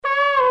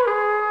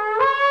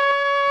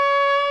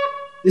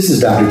This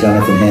is Dr.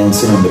 Jonathan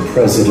Hansen. I'm the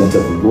president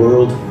of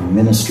World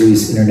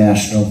Ministries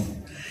International,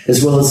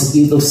 as well as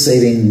Eagle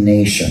Saving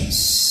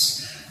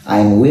Nations.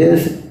 I'm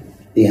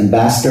with the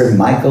Ambassador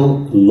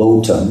Michael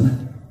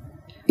Lotem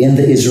in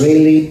the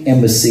Israeli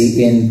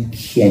Embassy in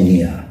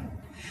Kenya.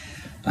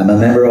 I'm a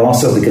member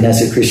also of the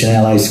Knesset Christian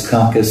Allies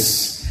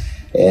Caucus,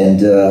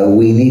 and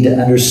we need to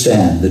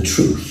understand the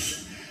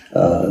truth.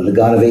 The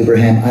God of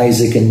Abraham,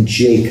 Isaac, and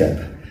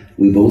Jacob,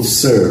 we both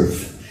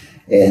serve.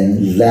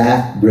 And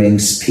that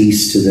brings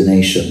peace to the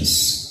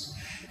nations.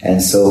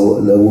 And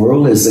so the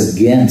world is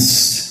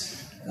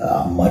against,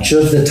 much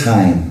of the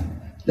time,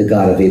 the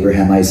God of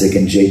Abraham, Isaac,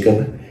 and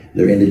Jacob.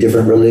 They're into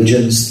different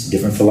religions,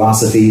 different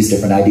philosophies,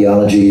 different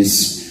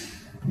ideologies,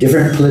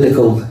 different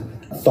political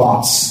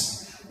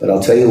thoughts. But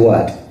I'll tell you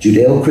what,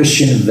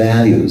 Judeo-Christian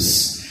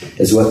values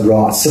is what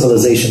brought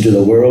civilization to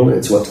the world.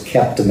 It's what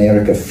kept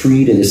America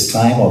free to this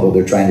time, although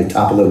they're trying to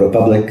topple the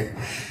republic.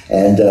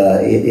 And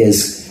it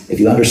is, if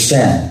you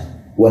understand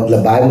what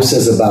the Bible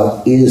says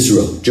about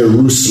Israel,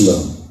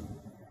 Jerusalem,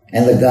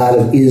 and the God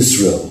of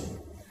Israel,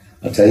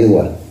 I'll tell you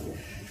what,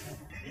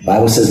 the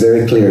Bible says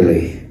very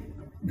clearly,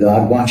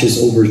 God watches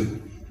over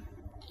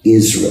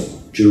Israel,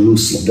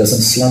 Jerusalem,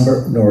 doesn't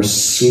slumber nor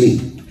sleep,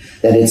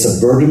 that it's a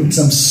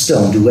burdensome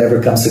stone to whoever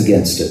comes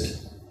against it.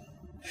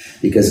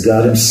 Because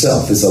God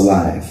himself is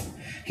alive.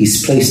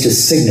 He's placed his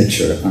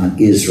signature on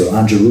Israel,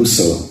 on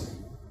Jerusalem.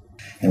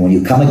 And when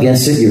you come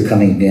against it, you're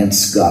coming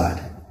against God.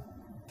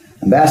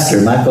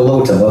 Ambassador Michael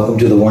Lotem, welcome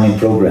to the Warning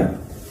Program.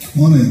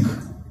 Morning.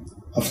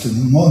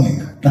 Afternoon, morning.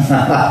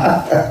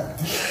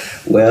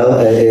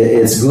 Well,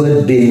 it's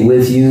good being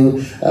with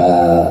you.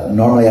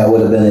 Normally I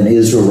would have been in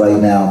Israel right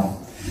now,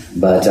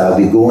 but I'll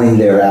be going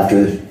there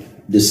after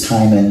this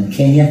time in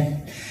Kenya.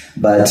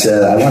 But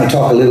I want to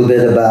talk a little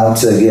bit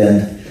about,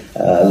 again,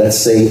 let's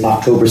say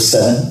October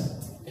 7,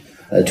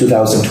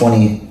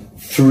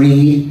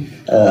 2023,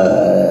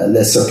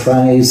 the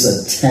surprise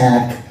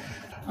attack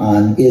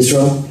on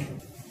Israel.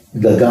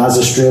 The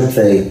Gaza Strip,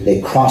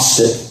 they crossed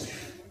it.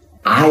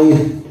 I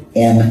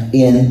am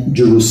in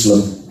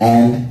Jerusalem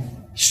and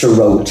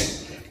Sderot,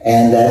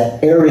 and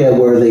that area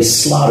where they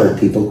slaughtered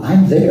people,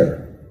 I'm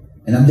there.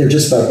 And I'm there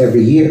just about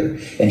every year.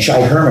 And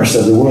Shai Hermers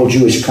of the World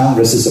Jewish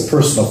Congress is a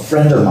personal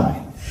friend of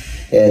mine.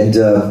 And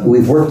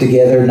we've worked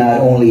together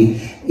not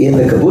only in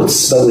the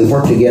kibbutz, but we've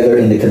worked together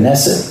in the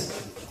Knesset.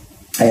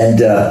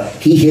 And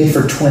he hid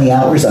for 20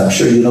 hours, I'm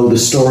sure you know the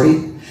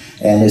story,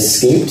 and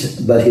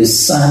escaped, but his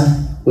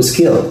son was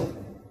killed.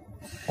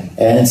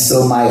 And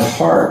so my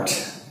heart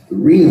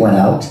really went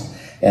out,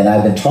 and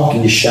I've been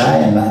talking to Shai,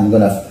 and I'm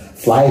going to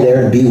fly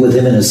there and be with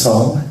him in his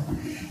home.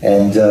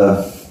 And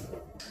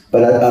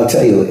but I'll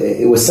tell you,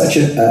 it was such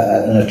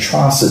an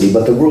atrocity,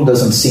 but the world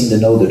doesn't seem to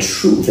know the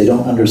truth. They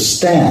don't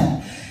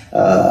understand.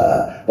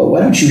 But why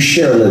don't you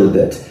share a little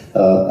bit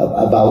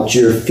about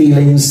your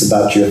feelings,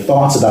 about your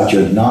thoughts, about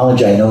your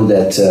knowledge? I know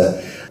that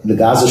the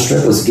Gaza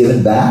Strip was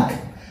given back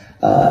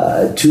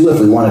to,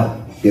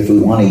 if we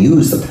want to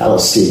use the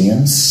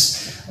Palestinians,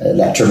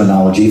 that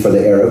terminology for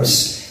the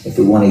Arabs, if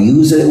we want to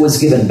use it, it was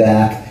given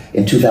back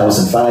in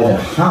 2005, and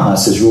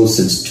Hamas has ruled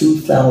since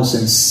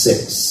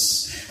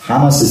 2006.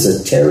 Hamas is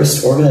a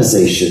terrorist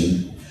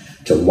organization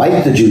to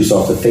wipe the Jews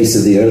off the face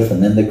of the earth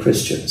and then the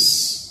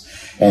Christians.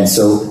 And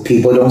so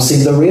people don't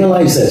seem to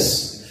realize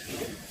this.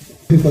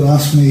 People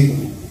ask me,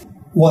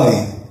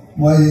 why?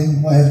 Why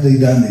have they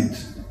done it?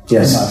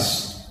 Yes.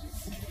 Hamas.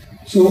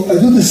 So I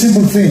do the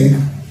simple thing.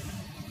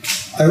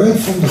 I read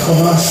from the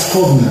Hamas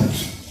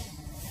covenant,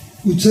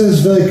 which says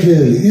very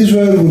clearly,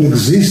 Israel will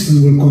exist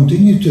and will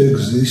continue to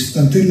exist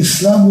until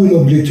Islam will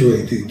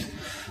obliterate it,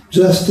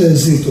 just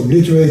as it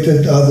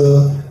obliterated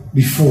other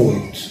before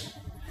it.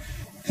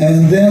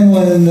 And then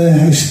when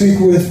I speak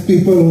with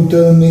people who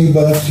tell me,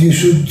 but you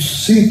should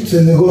sit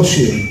and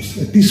negotiate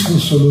a peaceful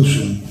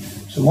solution.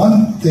 So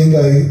one thing,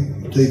 I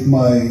take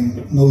my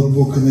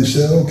notebook and I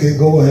say, okay,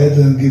 go ahead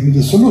and give me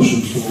the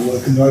solution. So I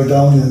can write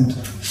down and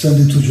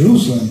send it to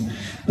Jerusalem.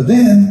 But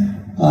then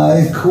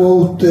I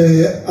quote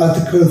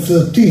Article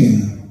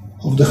 13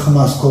 of the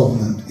Hamas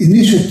Covenant.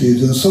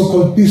 Initiatives and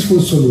so-called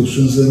peaceful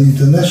solutions and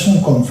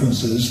international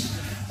conferences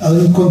are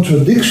in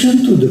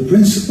contradiction to the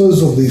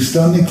principles of the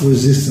Islamic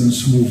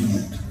resistance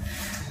movement.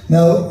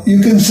 Now, you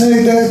can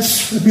say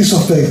that's a piece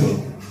of paper.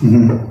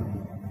 Mm-hmm.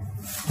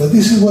 But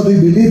this is what they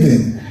believe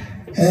in.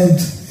 And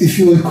if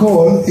you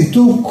recall, it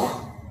took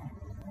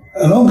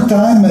a long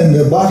time and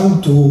a battle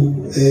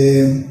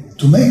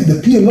to make the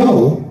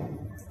PLO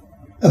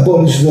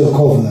abolish their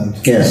covenant.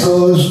 Yes.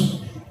 Because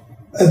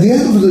at the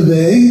end of the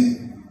day,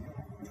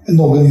 an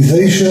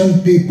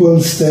organization,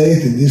 people,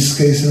 state, in this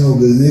case an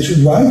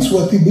organization, writes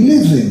what he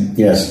believes in.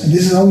 Yes. And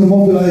this is how he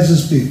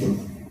mobilizes people.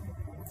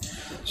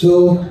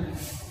 So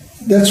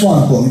that's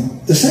one point.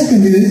 The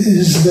second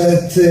is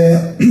that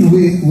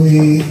we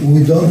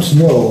don't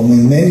know, I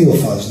mean many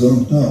of us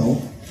don't know,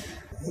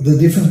 the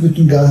difference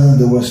between Gaza and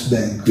the West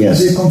Bank. Yes.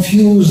 They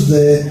confuse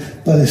the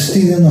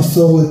Palestinian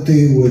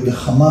Authority with the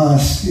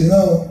Hamas,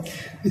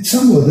 it's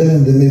somewhere there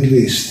in the Middle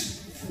East.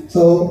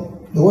 So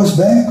the West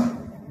Bank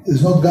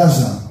is not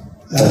Gaza,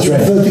 That's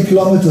right. 30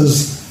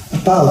 kilometers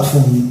apart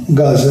from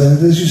Gaza.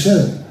 And as you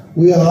said,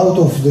 we are out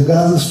of the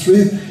Gaza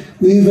Strip.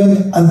 We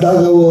even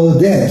undug our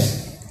dead.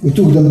 We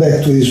took them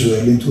back to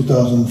Israel in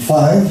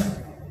 2005,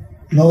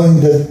 knowing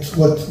that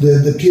what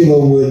the killer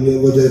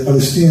what the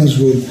Palestinians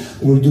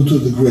will do to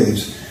the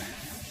graves.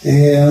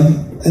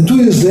 And 2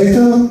 years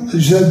later, as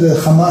you said, the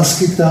Hamas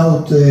kicked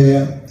out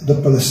the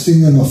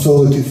Palestinian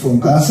Authority from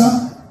Gaza,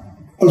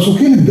 also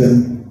killing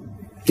them.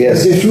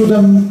 Yes. They threw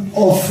them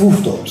off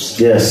rooftops.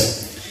 Yes.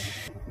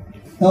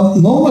 Now,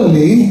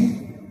 normally,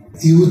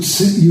 you would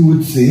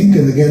think,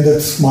 and again,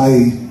 that's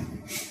my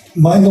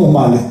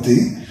normality,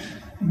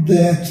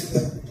 that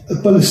a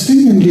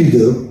Palestinian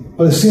leader,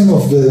 Palestinian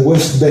of the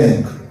West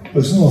Bank,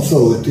 Palestinian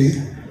Authority,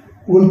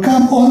 will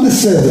come on the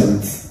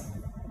 7th,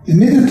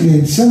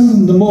 immediately at 7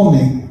 in the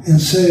morning, and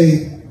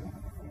say,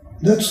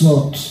 that's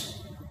not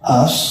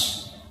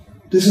us,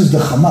 this is the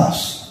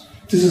Hamas.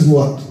 This is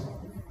not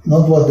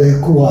what the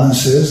Quran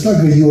says,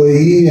 like the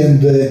UAE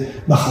and the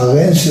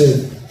Bahrain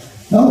said.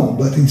 No,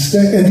 but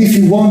instead, and if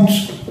you want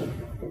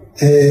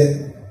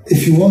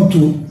to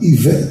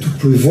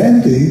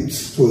prevent it,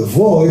 to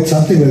avoid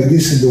something like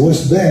this in the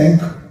West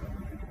Bank,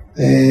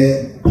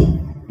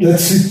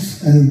 let's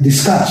sit and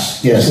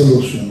discuss the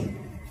solution.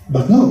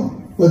 But no,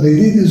 what they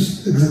did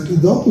is exactly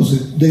the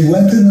opposite. They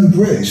went and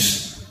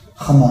embraced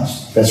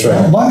Hamas. That's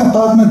right. My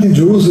apartment in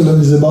Jerusalem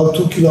is about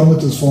 2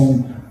 kilometers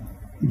from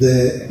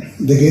the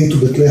gate to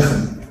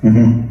Bethlehem.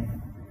 Mm-hmm.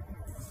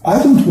 I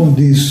don't want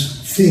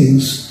these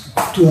things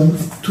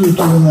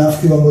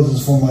 2.5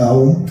 kilometers from my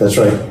home. That's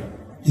right.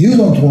 You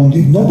don't want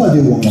it,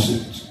 nobody wants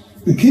it.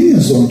 The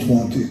Kenyans don't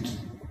want it.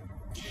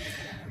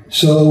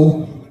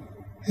 So,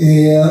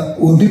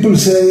 when people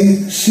say,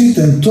 sit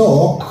and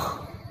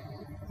talk,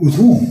 with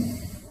whom?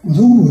 With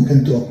whom we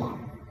can talk?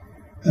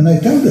 And I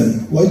tell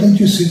them, why don't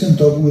you sit and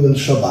talk with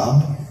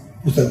Al-Shabaab,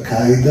 with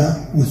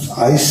Al-Qaeda, with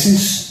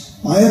ISIS?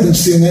 I haven't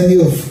seen any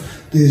of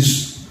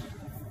these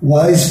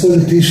wise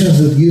politicians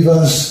that give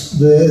us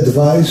the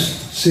advice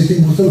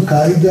sitting with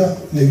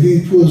Al-Qaeda. Maybe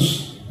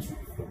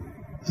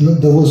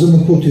there was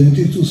an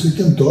opportunity to sit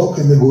and talk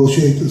and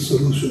negotiate a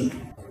solution.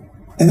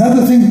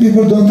 Another thing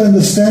people don't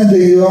understand,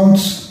 they don't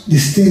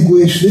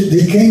distinguish,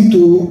 they came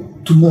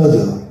to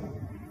murder.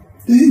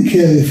 They didn't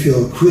care if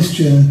you're a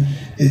Christian,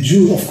 a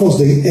Jew. Of course,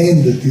 they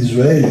aimed at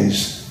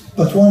Israelis.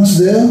 But once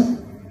there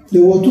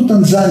were 2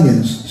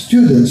 Tanzanians,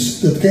 students,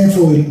 that came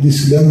for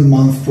this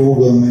 11-month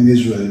program in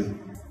Israel.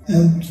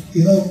 And,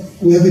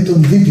 we have it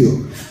on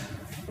video.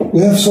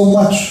 We have so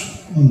much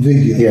on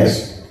video.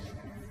 Yes.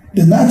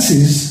 The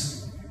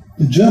Nazis,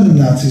 the German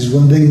Nazis,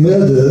 when they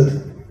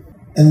murdered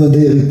and when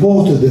they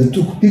reported and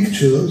took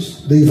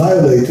pictures, they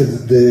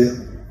violated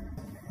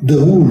the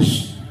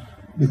rules,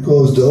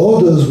 because the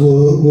orders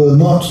were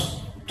not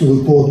to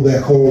report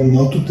back home,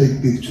 not to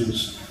take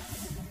pictures.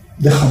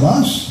 The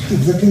Hamas,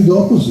 exactly the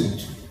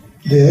opposite.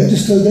 They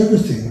registered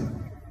everything.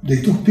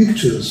 They took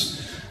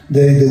pictures.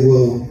 They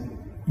were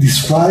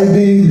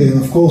describing,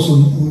 and of course,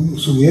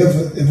 so we have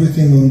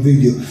everything on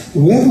video.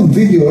 We have on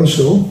video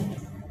also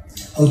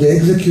how they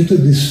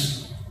executed this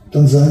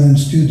Tanzanian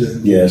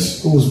student.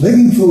 Yes. Who was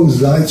begging for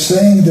his life,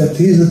 saying that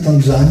he is a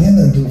Tanzanian,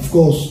 and of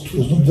course it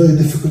was not very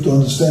difficult to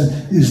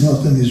understand he is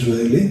not an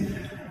Israeli.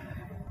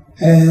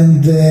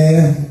 And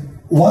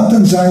one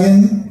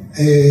Tanzanian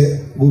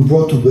we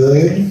brought to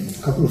burial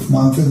a couple of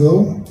months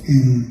ago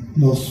in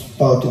north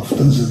part of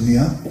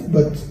Tanzania.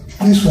 But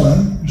this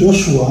one,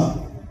 Joshua,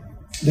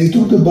 they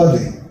took the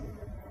body.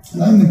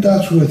 And I'm in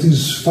touch with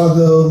his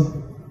father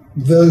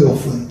very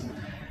often.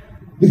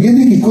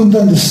 Beginning, he couldn't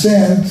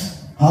understand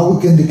how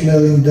we can declare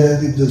him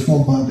dead if there's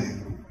no body.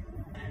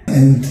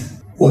 And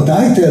what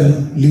I tell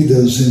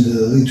leaders in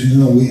the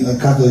region, we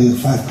cover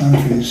 5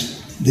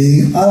 countries,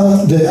 the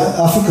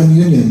African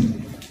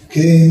Union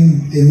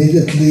came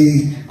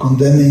immediately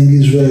condemning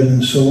Israel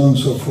and so on and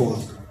so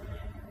forth.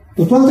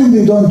 But one thing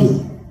they don't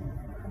do,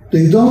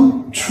 they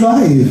don't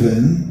try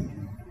even,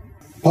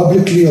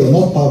 publicly or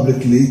not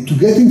publicly, to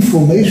get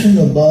information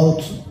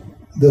about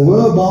the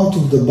whereabouts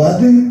of the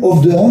body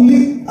of the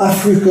only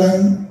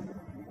African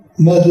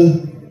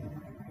murdered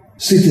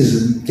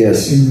citizen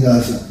in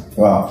Gaza.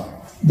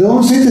 Wow. Their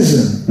own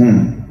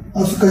citizen,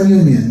 African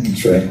Union.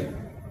 That's right.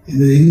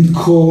 They didn't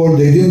call,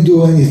 they didn't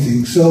do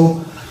anything.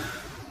 So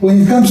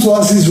when it comes to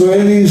us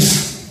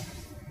Israelis,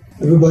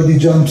 everybody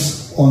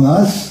jumps on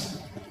us.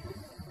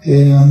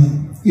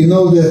 You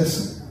know that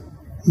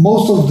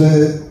most of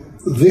the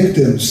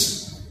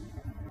victims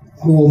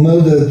who were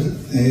murdered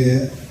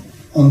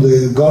on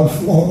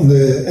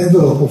the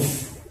envelope of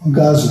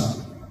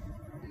Gaza,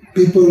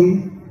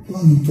 people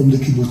from the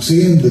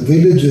kibbutzim, the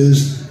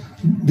villages,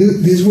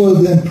 these were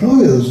the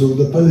employers of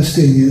the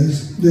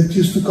Palestinians that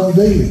used to come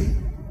daily.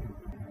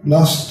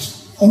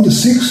 On the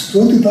 6th,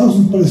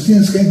 20,000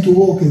 Palestinians came to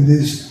work in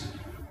these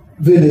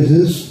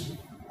villages.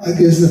 I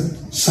guess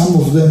that some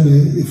of them,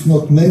 if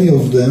not many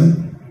of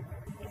them,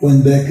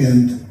 went back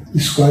and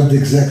described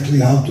exactly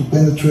how to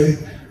penetrate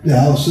the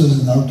houses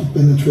and how to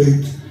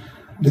penetrate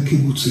the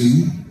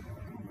kibbutzim.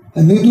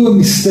 And they do a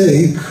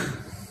mistake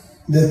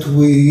that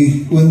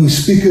when we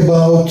speak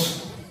about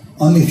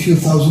only a few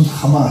thousand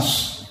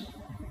Hamas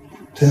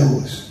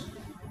terrorists,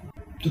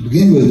 to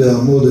begin with, there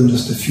are more than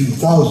just a few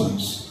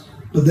thousands,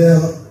 but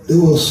they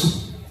were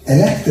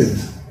elected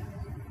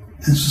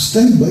and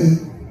sustained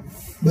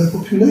by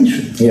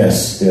population.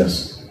 Yes,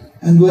 yes.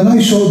 And when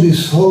I show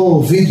this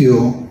whole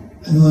video,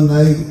 and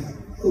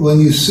when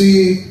you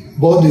see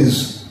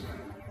bodies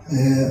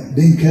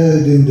being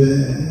carried in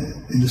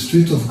the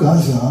streets of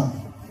Gaza,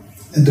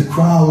 and the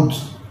crowd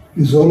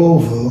is all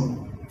over,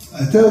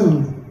 I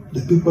tell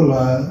the people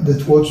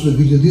that watch the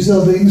video, these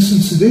are the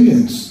innocent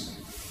civilians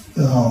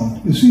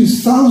around. You see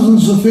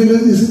thousands of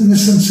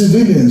innocent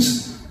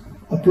civilians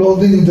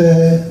applauding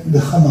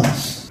the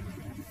Hamas.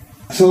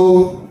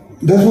 So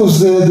that was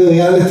the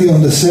reality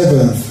on the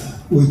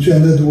 7th, which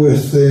ended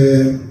with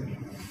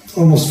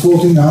almost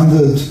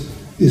 1,400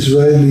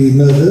 Israeli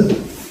murdered.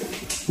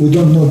 We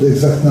don't know the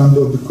exact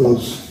number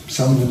because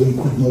some of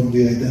them could not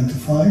be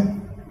identified.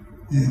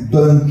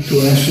 Burned to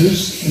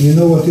ashes, and you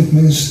know what it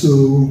means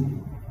to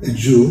a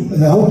Jew,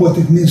 and I hope what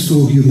it means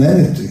to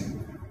humanity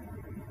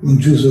when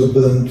Jews are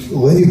burned,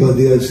 or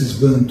anybody else is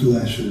burned to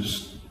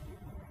ashes.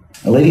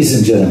 Now, ladies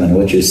and gentlemen,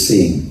 what you're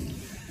seeing,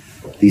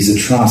 these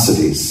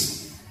atrocities.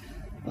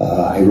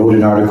 I wrote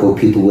an article,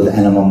 People with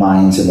Animal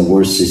Minds and the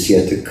Worst is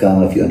Yet to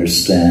Come. If you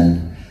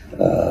understand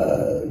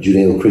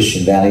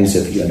Judeo-Christian values,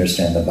 if you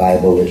understand the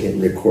Bible, it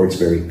records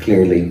very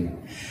clearly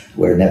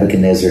where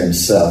Nebuchadnezzar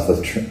himself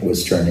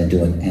was turned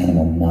into an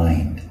animal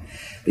mind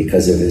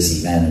because of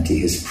his vanity,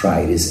 his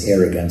pride, his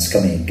arrogance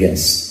coming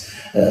against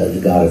the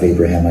God of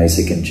Abraham,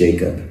 Isaac, and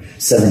Jacob.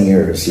 7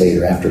 years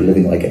later, after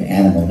living like an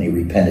animal and he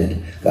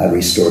repented, God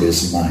restored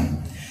his mind.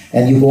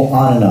 And you go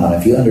on and on.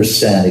 If you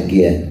understand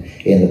again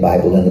in the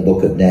Bible, in the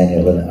book of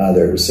Daniel and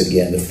others,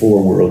 again, the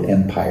 4 world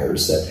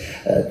empires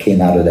that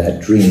came out of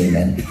that dream.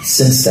 And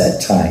since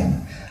that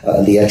time,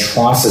 the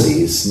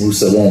atrocities,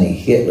 Mussolini,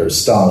 Hitler,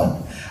 Stalin,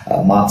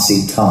 Mao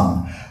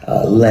Zedong,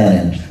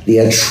 Lenin, the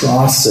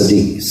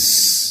atrocities,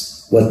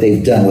 what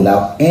they've done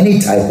without any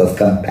type of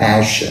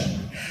compassion,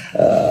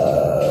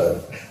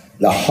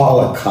 the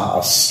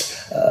Holocaust,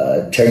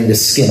 tearing the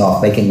skin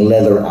off, making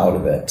leather out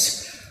of it.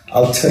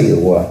 I'll tell you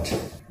what,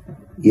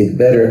 you'd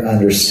better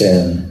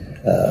understand,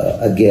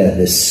 again,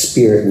 the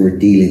spirit we're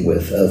dealing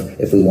with of,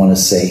 if we want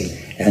to say,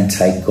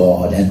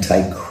 anti-God,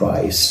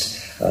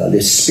 anti-Christ,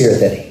 this spirit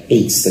that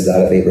hates the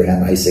God of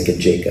Abraham, Isaac, and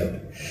Jacob.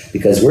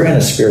 Because we're in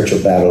a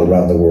spiritual battle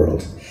around the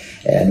world,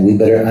 and we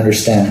better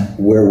understand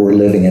where we're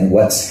living and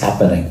what's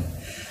happening.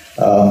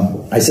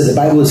 I said the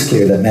Bible is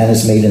clear that man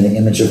is made in the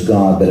image of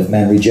God, but if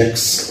man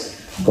rejects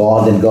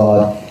God and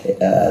God,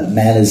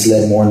 man is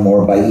led more and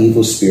more by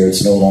evil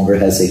spirits, no longer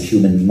has a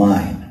human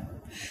mind.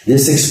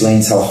 This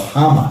explains how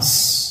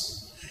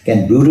Hamas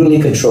can brutally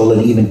control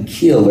and even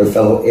kill their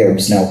fellow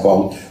Arabs, now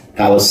called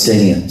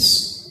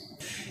Palestinians.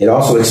 It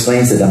also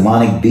explains the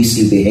demonic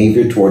beastly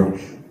behavior toward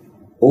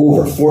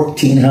over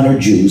 1,400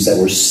 Jews that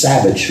were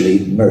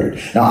savagely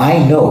murdered. Now,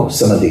 I know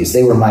some of these.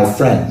 They were my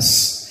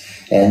friends.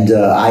 And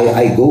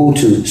I go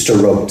to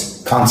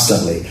Sderot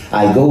constantly.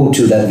 I go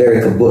to that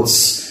very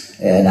kibbutz,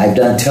 and I've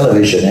done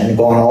television and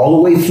gone all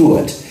the way through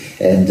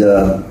it. And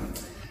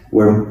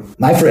where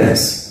my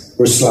friends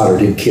were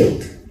slaughtered and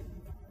killed.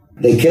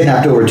 They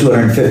kidnapped over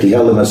 250,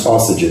 held them as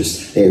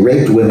hostages. They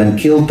raped women,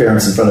 killed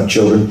parents in front of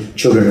children,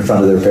 children in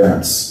front of their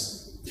parents.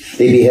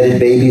 They beheaded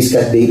babies,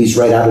 cut babies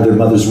right out of their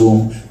mother's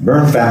womb,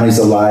 burned families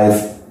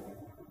alive,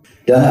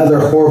 done other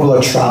horrible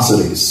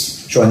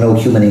atrocities, showing no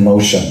human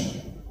emotion.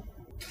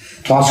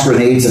 Tossed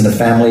grenades into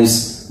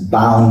families,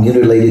 bound,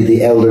 mutilated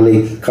the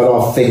elderly, cut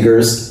off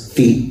fingers,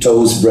 feet,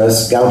 toes,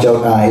 breasts, gouge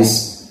out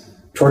eyes,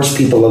 torched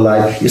people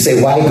alive. You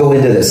say, why go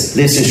into this?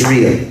 This is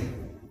real.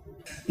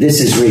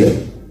 This is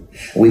real.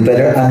 We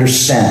better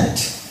understand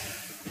it.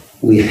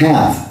 We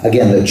have,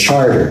 again, the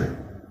charter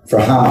for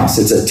Hamas.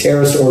 It's a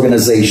terrorist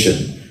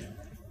organization.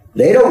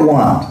 They don't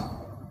want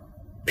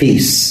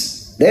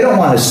peace. They don't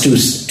want a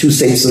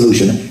two-state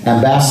solution.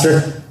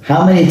 Ambassador,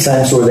 how many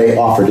times were they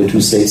offered a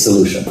two-state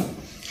solution?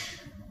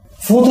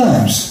 4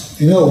 times.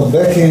 You know,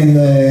 back in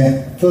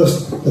the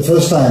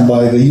first time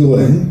by the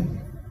UN,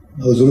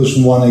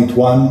 Resolution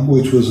 181,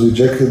 which was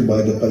rejected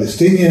by the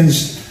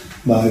Palestinians,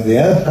 by the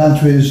Arab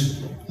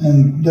countries,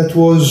 and that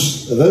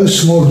was a very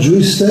small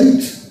Jewish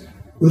state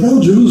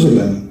without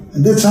Jerusalem.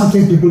 And that's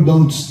something people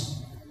don't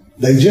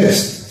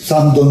digest.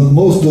 Some don't,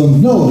 most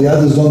don't know, the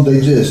others don't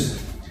digest.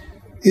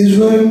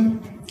 Israel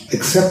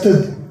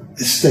accepted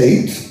a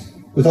state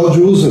without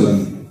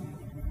Jerusalem,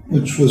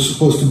 which was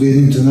supposed to be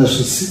an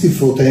international city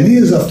for 10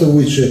 years, after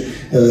which a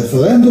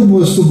referendum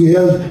was to be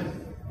held,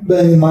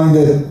 bearing in mind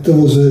that there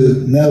was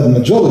an Arab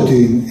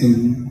majority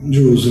in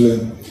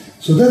Jerusalem.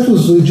 So that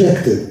was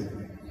rejected.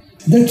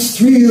 That's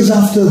 3 years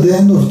after the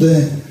end of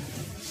the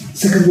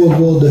Second World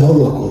War, the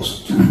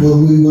Holocaust, where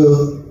we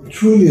were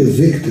truly a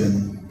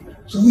victim.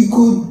 So we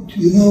could,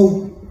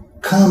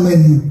 come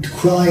and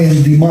cry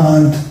and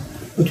demand,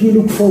 but we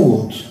look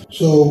forward.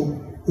 So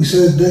we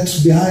said,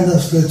 that's behind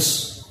us,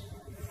 let's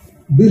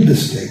build a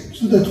state.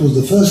 So that was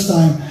the first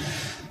time.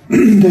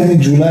 Then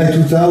in July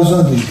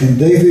 2000, in Camp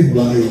David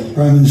by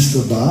Prime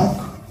Minister Barak,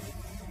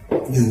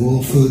 they were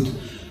offered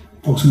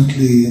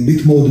approximately a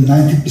bit more than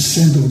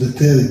 90% of the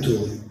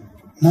territory.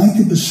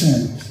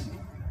 90%.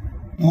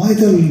 Now I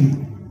tell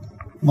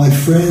my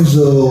friends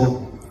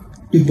or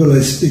people I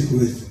speak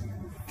with,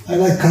 I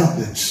like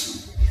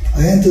carpets.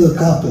 I enter a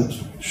carpet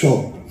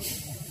shop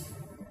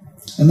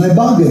and I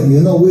bargain.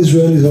 You know,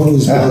 Israelis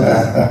always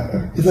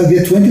bargain. If I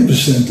get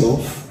 20%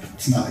 off,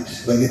 it's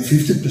nice. If I get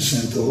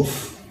 50%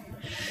 off,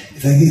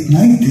 if I get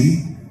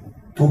 90,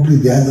 probably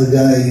the other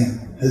guy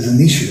has an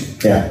issue.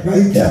 Yeah.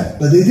 Right? Yeah.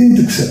 But they didn't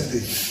accept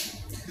it.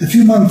 A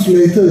few months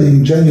later,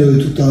 in January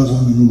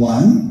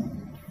 2001,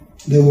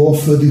 they were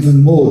offered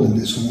even more than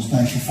this, almost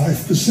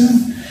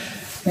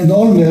 95%. And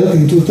Olmert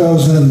in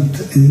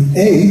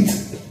 2008,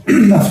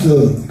 after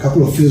a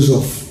couple of years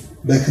of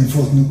back and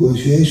forth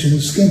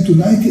negotiations, came to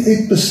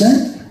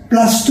 98%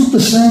 plus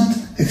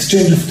 2%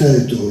 exchange of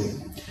territory.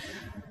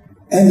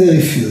 And they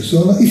refused.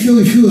 So if you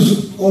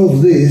refuse all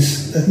of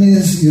this, that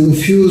means you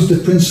refuse the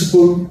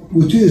principle,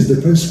 which is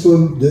the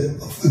principle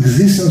of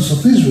existence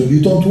of Israel.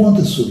 You don't want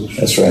a solution.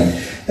 That's right.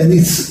 And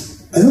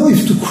it's, I don't know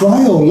if to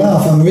cry or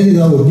laugh. I'm reading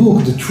our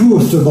book, The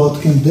Truth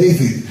About Camp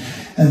David.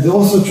 And the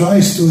author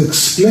tries to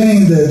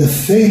explain the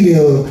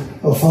failure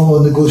of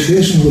our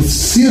negotiation with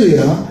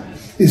Syria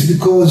is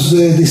because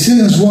the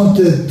Syrians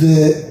wanted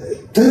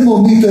 10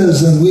 more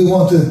meters and we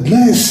wanted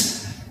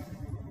less.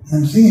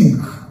 And think,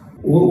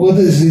 where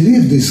does he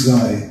live, this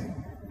guy?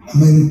 I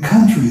mean,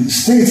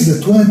 countries, states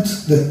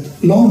that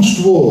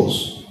launched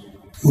wars,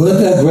 where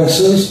the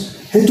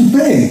aggressors had to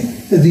pay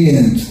at the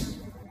end.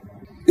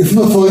 If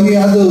not for any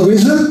other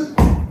reason,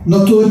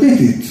 not to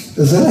repeat it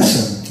as a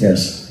lesson.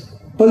 Yes.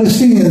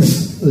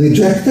 Palestinians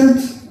rejected.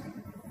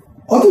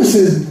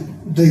 Obviously,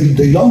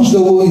 they launched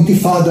the war,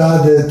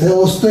 Intifada, the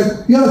terrorist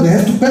attack. Yeah, they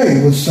have to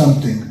pay with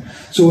something.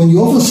 So when you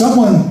offer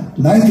someone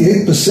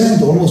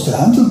 98%, almost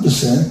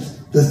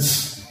 100%,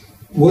 that's,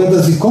 where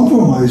does he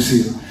compromise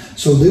here?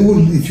 So they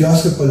will, if you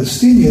ask a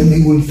Palestinian,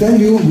 he will tell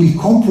you, we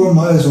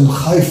compromise on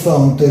Haifa,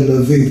 on Tel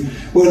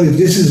Aviv. Well, if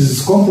this is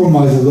his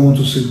compromise, I don't want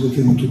to sit with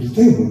him to the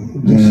table.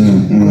 This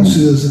is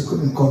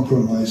considered a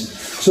compromise.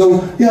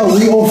 So, yeah,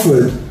 we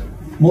offered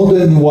more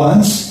than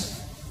once.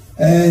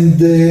 And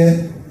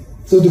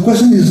so the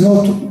question is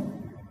not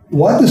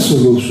what the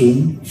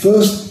solution.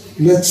 First,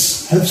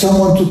 let's have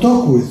someone to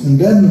talk with, and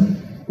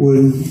then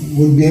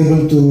we'll be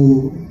able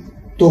to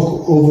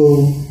talk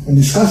over and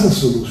discuss a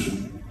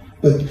solution.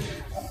 But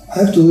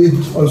I have to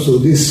read also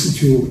this,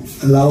 if you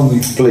allow me.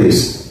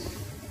 Please.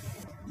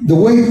 The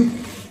way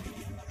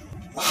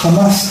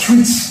Hamas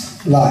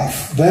treats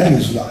life,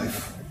 values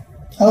life.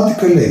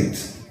 Article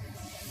 8.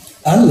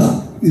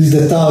 Allah is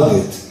the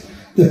target.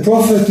 The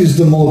Prophet is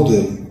the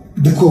model.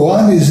 The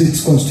Quran is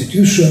its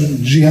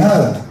constitution.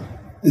 Jihad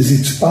is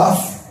its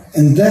path.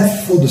 And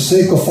death for the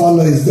sake of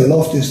Allah is the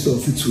loftiest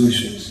of its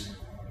wishes.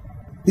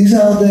 These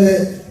are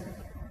the,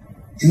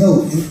 I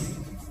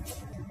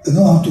don't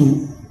know how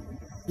to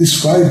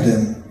describe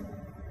them,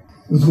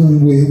 with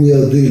whom we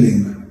are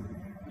dealing.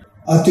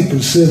 Article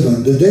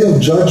 7, the day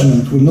of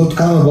judgment will not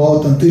come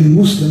about until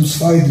Muslims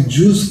fight the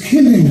Jews,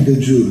 killing the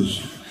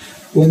Jews.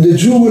 When the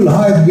Jew will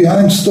hide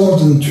behind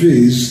stones and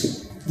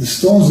trees, the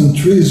stones and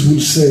trees will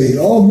say,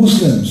 "Oh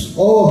Muslims,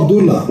 oh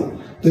Abdullah,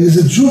 there is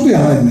a Jew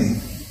behind me,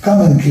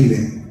 come and kill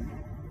him."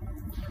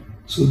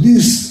 So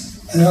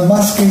this, and I'm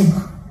asking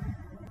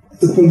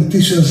the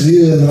politicians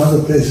here and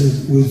other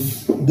places,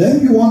 with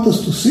them you want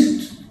us to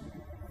sit?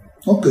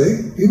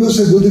 Okay, give us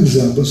a good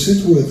example.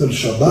 Sit with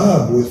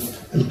Al-Shabaab,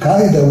 with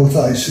Al-Qaeda, with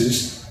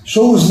ISIS.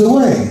 Show us the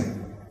way.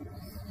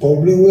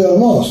 Probably we are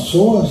lost.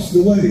 Show us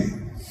the way.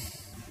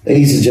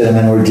 Ladies and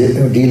gentlemen,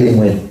 we're dealing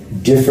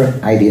with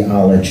different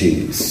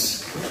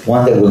ideologies.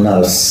 One that will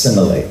not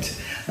assimilate.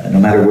 No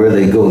matter where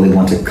they go, they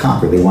want to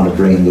conquer. They want to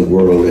bring the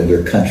world and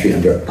their country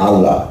under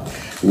Allah.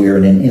 We're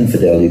an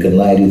infidel. You can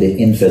lie to the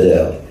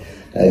infidel.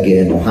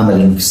 Again,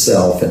 Muhammad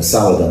himself and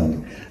Saladin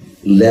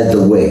led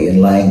the way in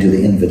lying to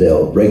the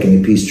infidel,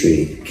 breaking the peace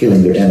treaty,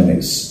 killing their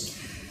enemies.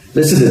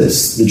 Listen to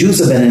this. The Jews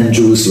have been in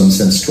Jerusalem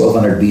since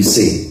 1200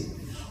 BC,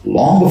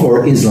 long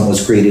before Islam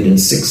was created in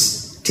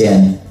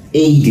 610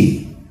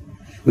 AD,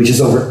 which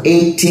is over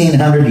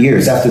 1,800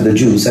 years after the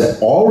Jews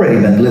had already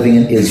been living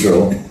in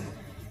Israel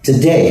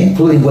today,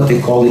 including what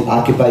they call the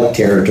occupied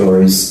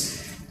territories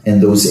in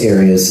those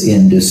areas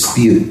in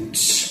dispute.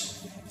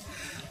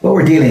 What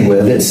we're dealing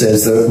with, it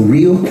says the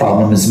real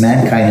problem is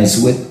mankind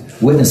is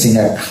witnessing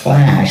a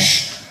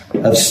clash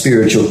of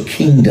spiritual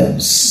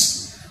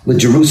kingdoms, with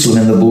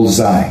Jerusalem in the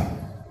bullseye.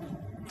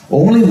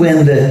 Only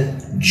when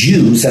the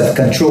Jews have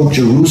controlled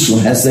Jerusalem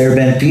has there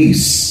been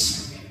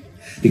peace,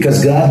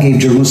 because God gave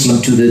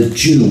Jerusalem to the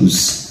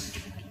Jews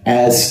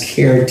as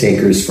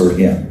caretakers for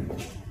him.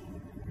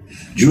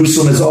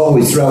 Jerusalem has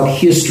always, throughout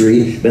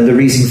history, been the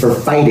reason for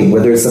fighting,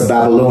 whether it's the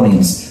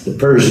Babylonians, the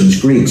Persians,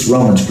 Greeks,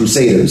 Romans,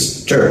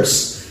 Crusaders,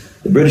 Turks,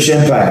 the British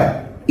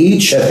Empire.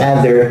 Each have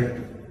had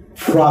their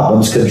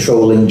problems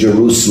controlling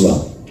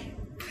Jerusalem.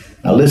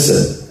 Now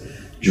listen,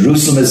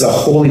 Jerusalem is a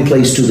holy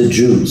place to the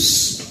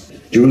Jews.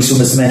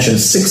 Jerusalem is mentioned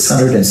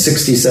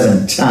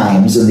 667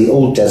 times in the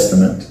Old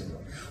Testament,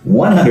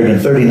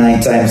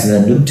 139 times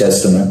in the New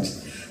Testament,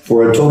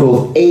 for a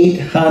total of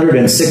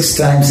 806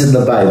 times in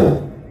the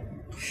Bible.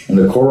 In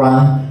the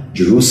Quran,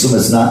 Jerusalem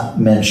is not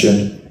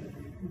mentioned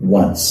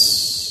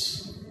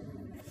once.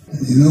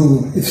 You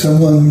know, if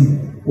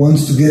someone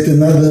wants to get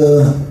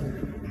another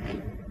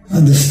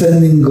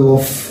understanding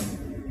of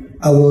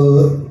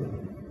our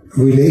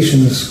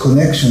relations,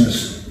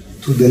 connections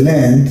to the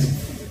land,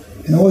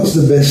 you know what's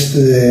the best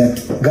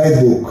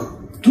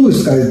guidebook,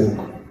 tourist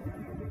guidebook?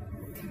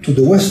 To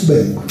the West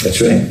Bank.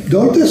 That's right. The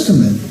Old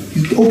Testament.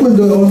 You open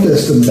the Old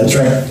Testament. That's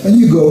right. And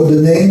you go,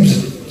 the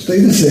names stay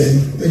the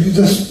same, and you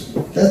just,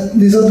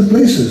 these are the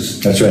places.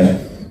 That's right.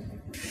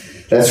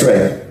 That's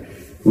right.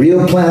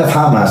 Real plan of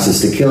Hamas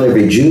is to kill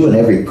every Jew and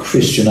every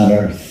Christian on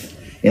earth.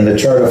 In the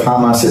chart of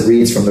Hamas, it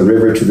reads, from the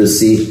river to the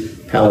sea,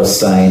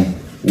 Palestine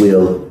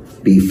will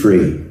be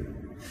free.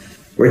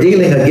 We're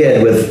dealing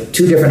again with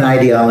two different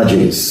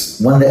ideologies.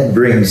 One that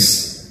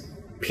brings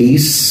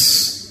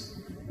peace,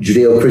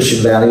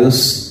 Judeo-Christian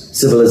values,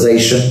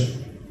 civilization.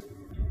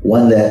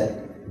 One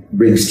that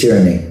brings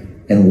tyranny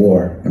and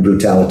war and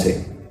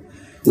brutality.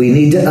 We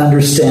need to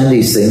understand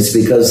these things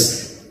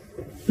because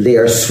they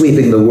are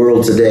sweeping the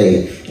world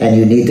today. And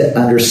you need to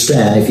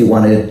understand, if you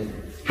want to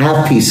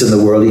have peace in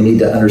the world, you need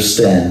to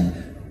understand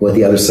what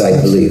the other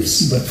side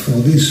believes. But for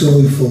this,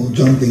 sorry for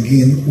jumping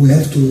in, we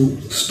have to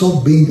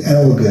stop being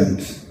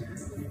arrogant.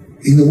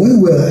 In a way,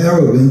 we're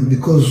arrogant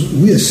because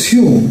we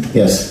assume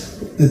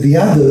that the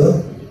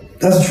other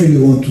doesn't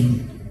really want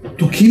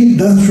to kill,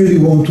 doesn't really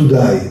want to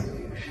die.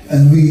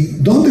 And we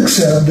don't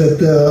accept that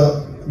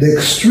the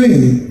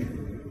extreme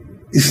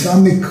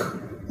Islamic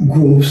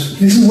groups,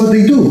 this is what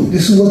they do,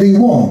 this is what they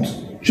want.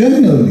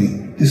 Genuinely,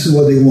 this is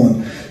what they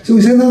want. So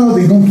we say, no,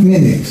 they don't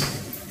mean it.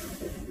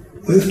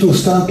 We have to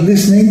start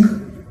listening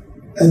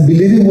and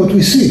believing what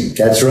we see.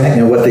 That's right,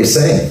 and what they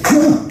say.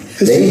 Yeah.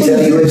 They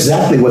tell you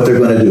exactly what they're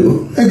going to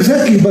do.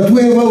 Exactly, but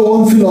we have our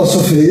own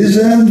philosophies,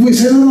 and we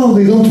say, no,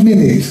 they don't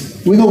mean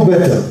it. We know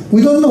better.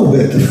 We don't know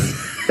better.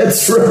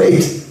 That's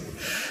right.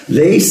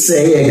 They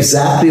say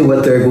exactly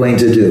what they're going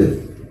to do.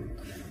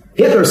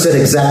 Hitler said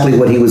exactly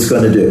what he was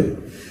going to do.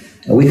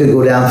 And we could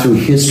go down through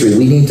history.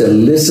 We need to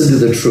listen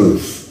to the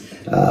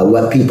truth,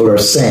 what people are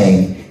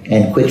saying,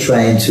 and quit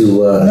trying to...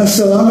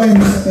 Nasrallah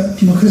and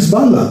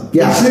Hezbollah.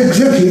 Yeah. They say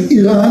exactly.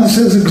 Iran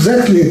says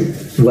exactly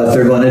what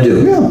they're going to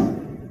do.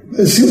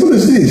 Yeah. As simple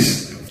as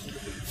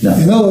this. No.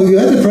 You know, you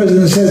had the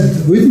president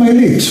said, read my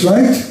lips,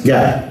 right?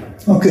 Yeah.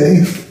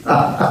 Okay.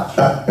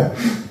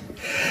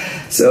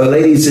 So,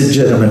 ladies and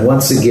gentlemen,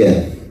 once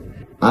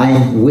again,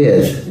 I'm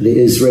with the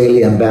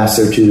Israeli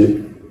ambassador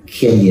to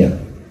Kenya.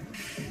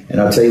 And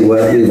I'll tell you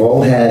what, we've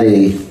all had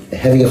a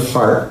heavy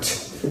heart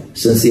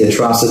since the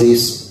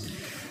atrocities.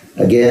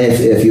 Again,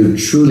 if you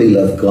truly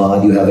love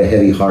God, you have a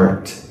heavy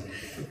heart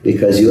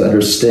because you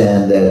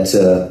understand that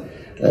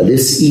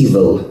this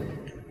evil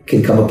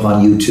can come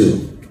upon you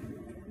too.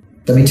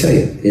 Let me tell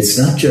you, it's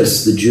not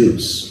just the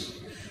Jews.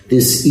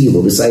 This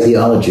evil, this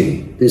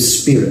ideology,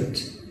 this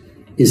spirit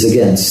is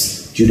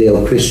against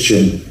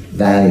Judeo-Christian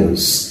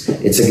values.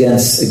 It's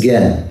against,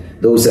 again,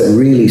 those that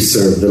really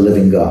serve the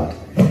living God.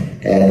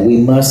 And we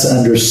must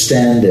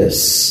understand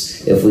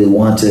this if we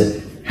want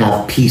to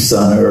have peace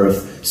on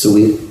earth so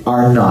we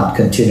are not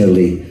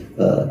continually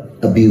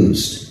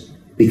abused,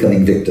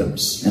 becoming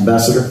victims.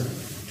 Ambassador?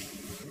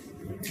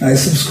 I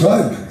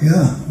subscribe,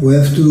 yeah. We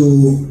have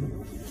to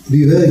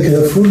be very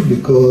careful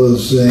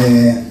because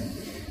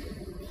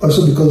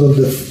also because of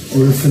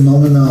the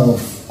phenomena of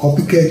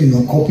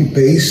copycat,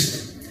 copy-paste.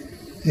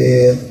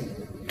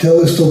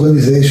 Terrorist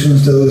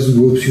organizations, terrorist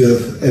groups you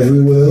have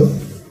everywhere.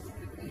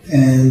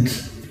 And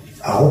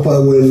I hope I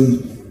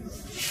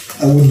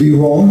will be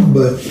wrong,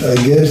 but I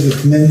guess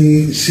that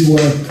many see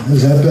what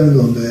has happened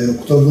on the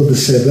October the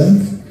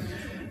 7th,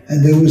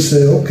 and they will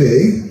say,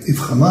 okay, if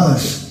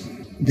Hamas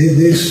did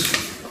this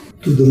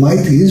to the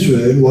mighty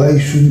Israel, why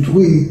shouldn't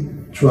we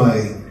try?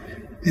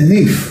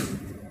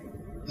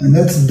 And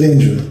that's the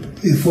danger,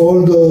 if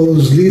all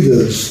those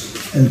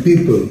leaders and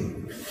people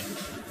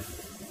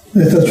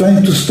that are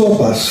trying to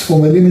stop us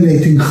from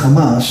eliminating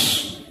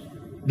Hamas,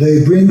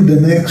 they bring the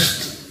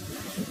next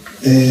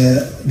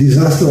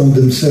disaster on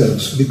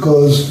themselves,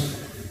 because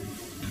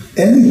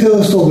any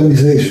terrorist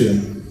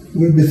organization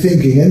will be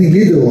thinking, any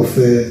leader of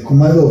a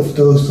commander of a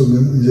terrorist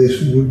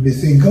organization will be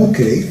thinking,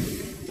 okay,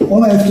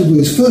 all I have to do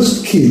is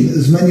first kill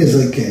as many as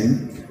I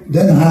can,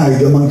 then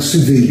hide among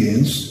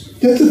civilians.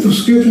 That's the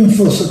prescription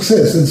for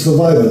success and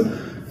survival.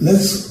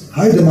 Let's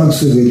hide among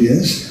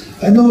civilians.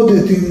 I know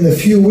that in a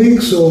few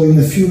weeks or in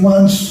a few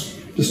months,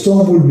 the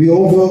storm will be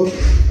over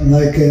and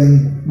I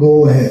can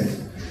go ahead.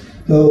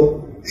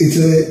 So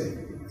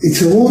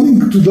it's a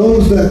warning to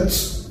those that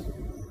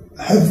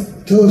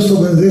have terrorist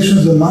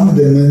organizations among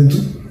them, and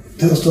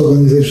terrorist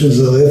organizations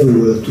are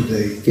everywhere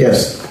today.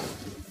 Yes.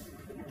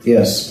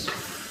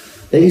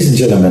 Ladies and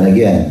gentlemen,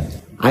 again,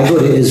 I go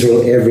to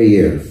Israel every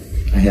year.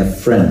 I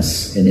have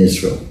friends in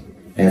Israel.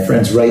 I have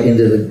friends right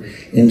into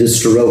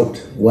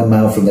Sderot, 1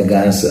 mile from the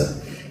Gaza.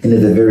 into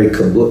the very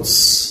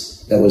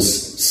kibbutz that was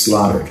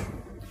slaughtered.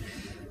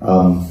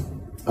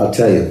 I'll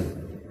tell you,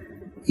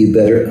 you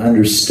better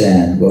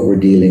understand what we're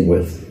dealing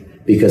with,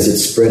 because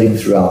it's spreading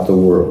throughout the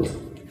world.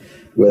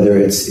 Whether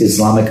it's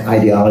Islamic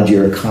ideology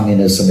or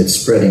communism, it's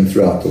spreading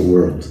throughout the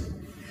world.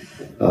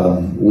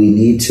 We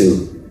need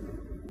to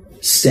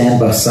stand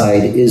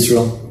beside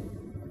Israel,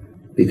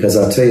 because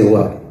I'll tell you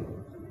what,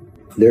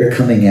 they're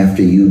coming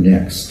after you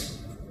next.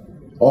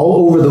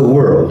 All over the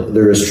world,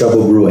 there is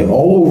trouble brewing.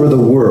 All over the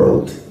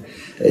world,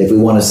 if we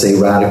want to say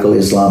radical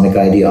Islamic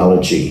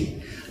ideology.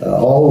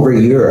 All over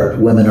Europe,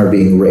 women are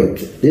being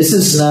raped. This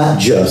is not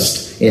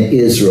just in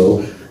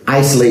Israel,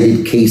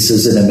 isolated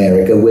cases in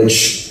America,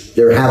 which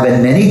there have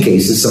been many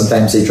cases.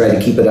 Sometimes they try to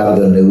keep it out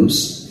of the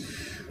news.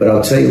 But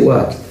I'll tell you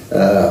what,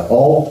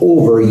 all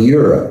over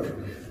Europe,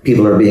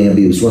 people are being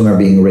abused. Women are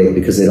being raped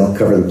because they don't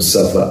cover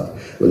themselves up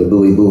with a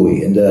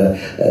buoy.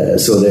 And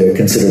so they're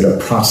considered a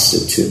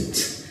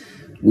prostitute.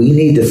 We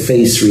need to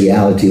face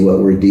reality, what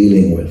we're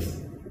dealing with.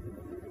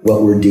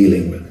 What we're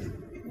dealing with.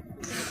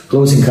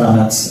 Closing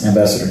comments,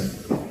 Ambassador.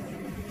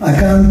 I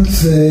can't,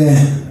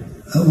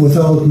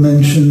 without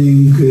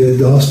mentioning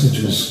the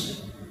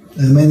hostages.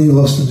 There are many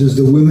hostages.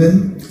 The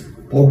women,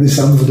 probably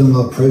some of them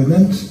are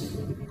pregnant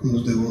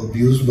because they were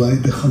abused by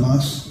the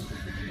Hamas.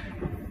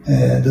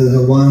 There's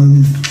a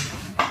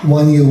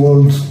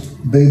one-year-old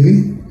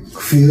baby,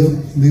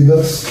 Kfir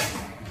Bibas,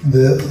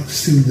 they're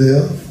still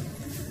there.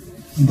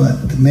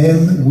 But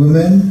men,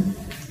 women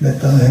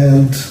that are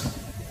held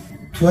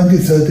 20,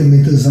 30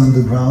 meters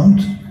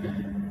underground.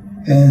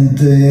 And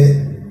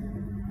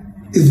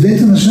if the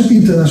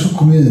international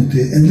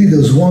community and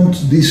leaders want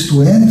this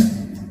to end,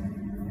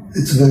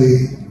 it's a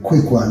very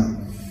quick one.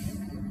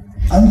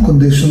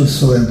 Unconditional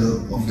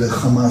surrender of the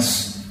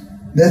Hamas.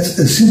 That's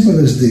as simple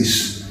as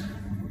this.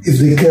 If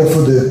they care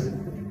for the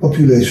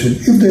population.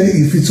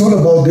 If it's all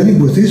about dealing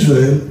with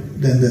Israel,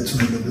 then that's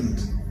relevant.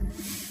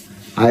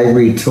 I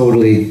agree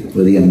totally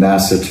with the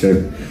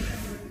ambassador.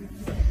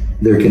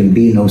 There can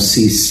be no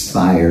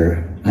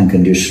ceasefire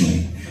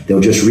unconditionally. They'll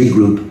just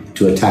regroup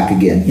to attack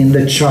again. In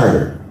the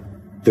charter,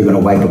 they're going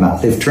to wipe them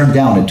out. They've turned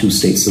down a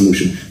two-state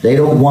solution. They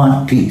don't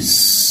want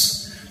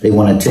peace. They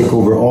want to take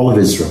over all of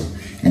Israel.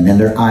 And then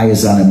their eye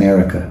is on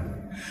America.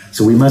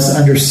 So we must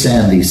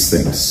understand these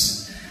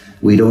things.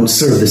 We don't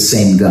serve the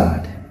same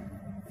God.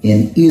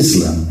 In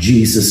Islam,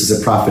 Jesus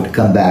is a prophet to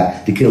come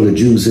back to kill the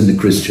Jews and the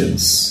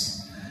Christians.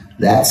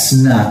 That's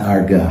not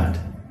our God.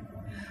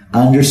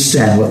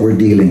 Understand what we're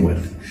dealing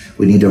with.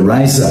 We need to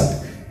rise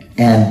up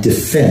and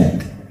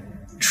defend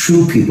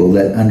true people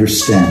that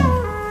understand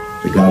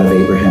the God of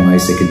Abraham,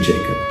 Isaac, and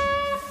Jacob.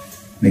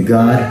 May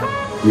God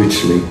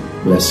richly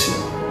bless you.